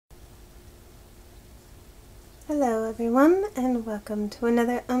Hello everyone, and welcome to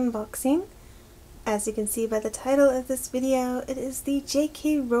another unboxing. As you can see by the title of this video, it is the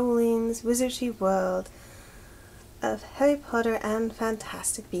J.K. Rowling's Wizardry World of Harry Potter and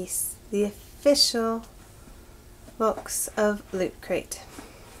Fantastic Beasts, the official box of Lootcrate.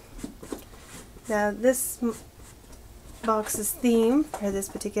 Now this box's theme for this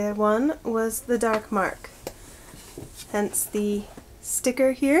particular one was the Dark Mark, hence the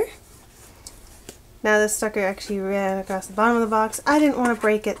sticker here. Now the sticker actually ran across the bottom of the box. I didn't want to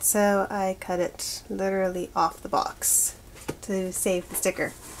break it, so I cut it literally off the box to save the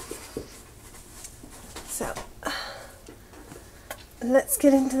sticker. So let's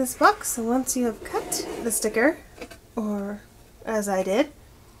get into this box. So once you have cut the sticker, or as I did,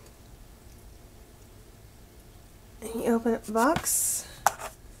 and you open up the box,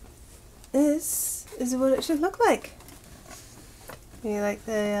 this is what it should look like. You like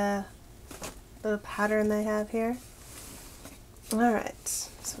the little pattern they have here. Alright,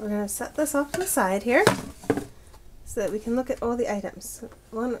 so we're going to set this off to the side here so that we can look at all the items.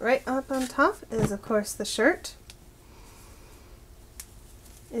 One right up on top is of course the shirt.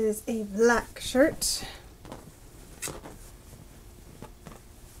 It is a black shirt.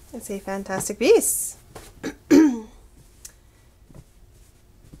 It's a Fantastic Beasts.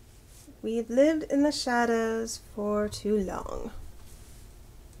 We've lived in the shadows for too long.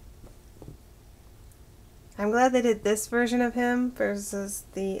 I'm glad they did this version of him versus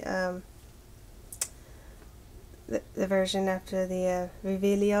the version after the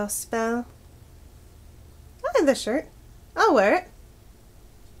Revelio spell. I like the shirt. I'll wear it.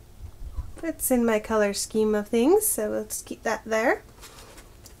 It's in my color scheme of things, so let's keep that there.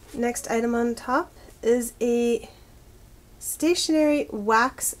 Next item on top is a stationery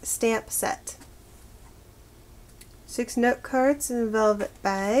wax stamp set. 6 note cards in a velvet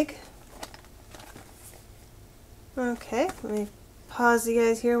bag. Okay, let me pause you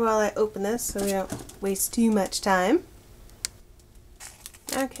guys here while I open this so we don't waste too much time.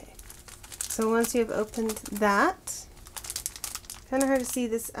 Okay, so once you've opened that, kind of hard to see,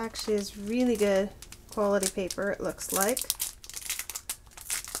 this actually is really good quality paper, it looks like.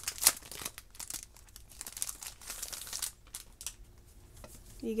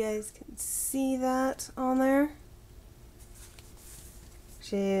 You guys can see that on there.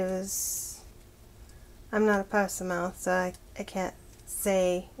 I'm not a Passamouth, so I can't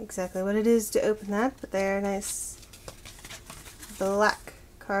say exactly what it is to open that, but they're nice black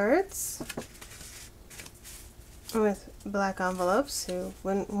cards with black envelopes, who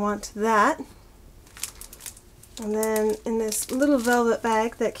wouldn't want that. And then in this little velvet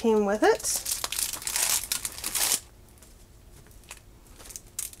bag that came with it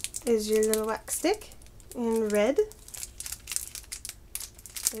is your little wax stick in red.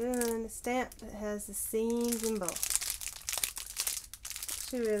 And a stamp that has the same symbol.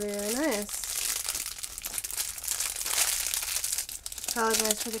 Actually really nice.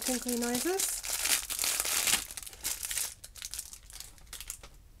 Apologize for the crinkly noises.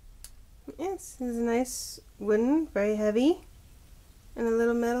 Yes, this is a nice wooden, very heavy, and a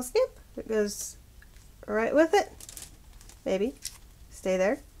little metal stamp that goes right with it. Maybe. Stay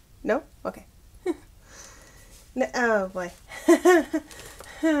there. No? Okay. No, oh boy.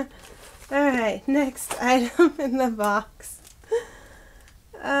 Alright, next item in the box.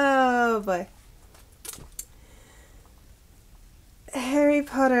 Oh boy. Harry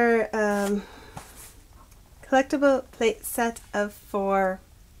Potter collectible plate set of 4.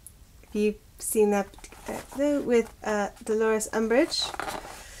 If you've seen that with Dolores Umbridge.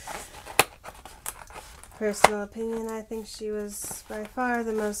 Personal opinion, I think she was by far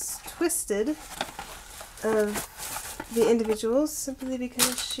the most twisted of the individuals, simply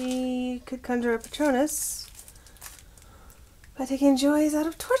because she could conjure a Patronus by taking joys out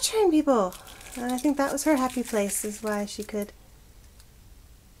of torturing people. And I think that was her happy place, is why she could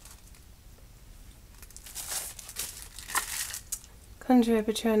conjure a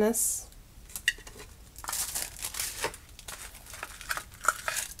Patronus.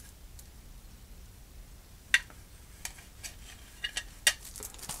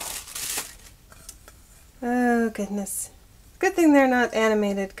 Oh goodness. Good thing they're not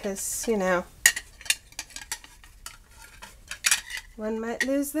animated, because, you know, one might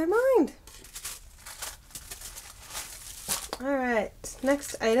lose their mind. Alright,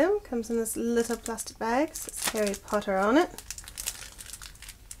 next item comes in this little plastic bag. It says Harry Potter on it.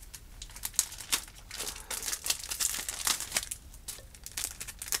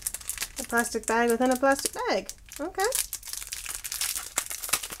 A plastic bag within a plastic bag. Okay.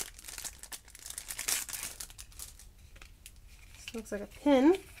 Looks like a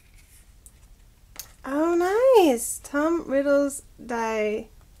pin. Oh, nice! Tom Riddle's Diary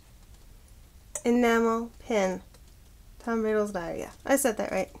enamel pin. Tom Riddle's Diary, yeah. I said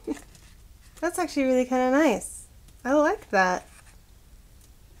that right. That's actually really kind of nice. I like that.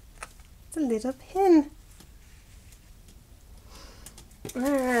 It's a little pin.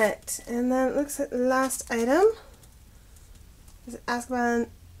 Alright, and then it looks like the last item is Azkaban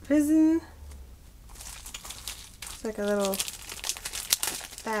Prison. It's like a little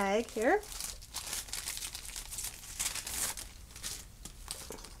bag here.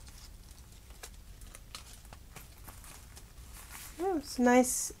 Oh, it's a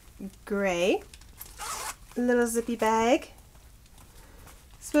nice gray little zippy bag.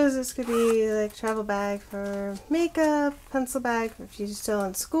 I suppose this could be like a travel bag for makeup, pencil bag if you're still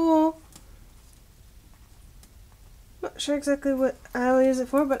in school. Not sure exactly what I will use it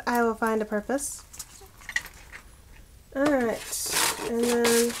for, but I will find a purpose. Alright, and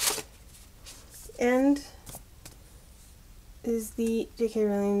then end is the J.K.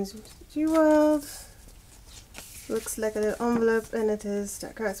 Rowling's Wizardry World. Looks like a little envelope, and it is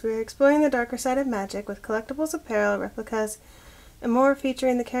dark arts. We're exploring the darker side of magic with collectibles, apparel, replicas, and more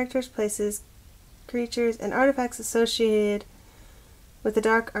featuring the characters, places, creatures, and artifacts associated with the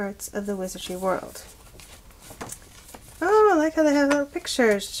dark arts of the Wizardry world. Oh, I like how they have little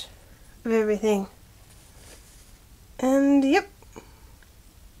pictures of everything. And yep,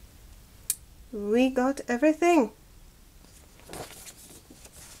 we got everything.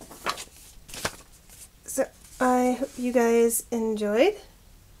 So I hope you guys enjoyed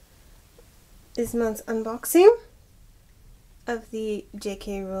this month's unboxing of the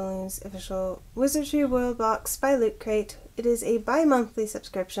J.K. Rowling's official Wizardry World box by Lootcrate. It is a bi-monthly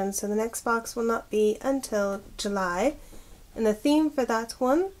subscription, so the next box will not be until July, and the theme for that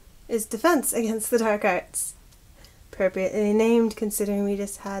one is Defense Against the Dark Arts. Appropriately named considering we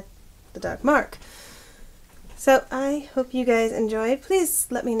just had the Dark Mark. So I hope you guys enjoyed. Please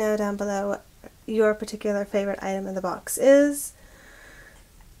let me know down below what your particular favorite item in the box is.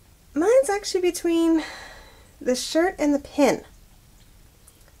 Mine's actually between the shirt and the pin.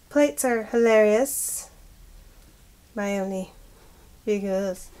 Plates are hilarious. My only,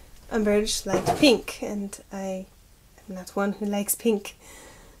 because Umbridge liked pink, and I am not one who likes pink.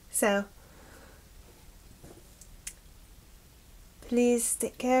 So please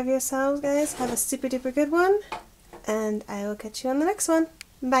take care of yourselves, guys. Have a super duper good one, and I will catch you on the next one.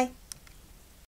 Bye.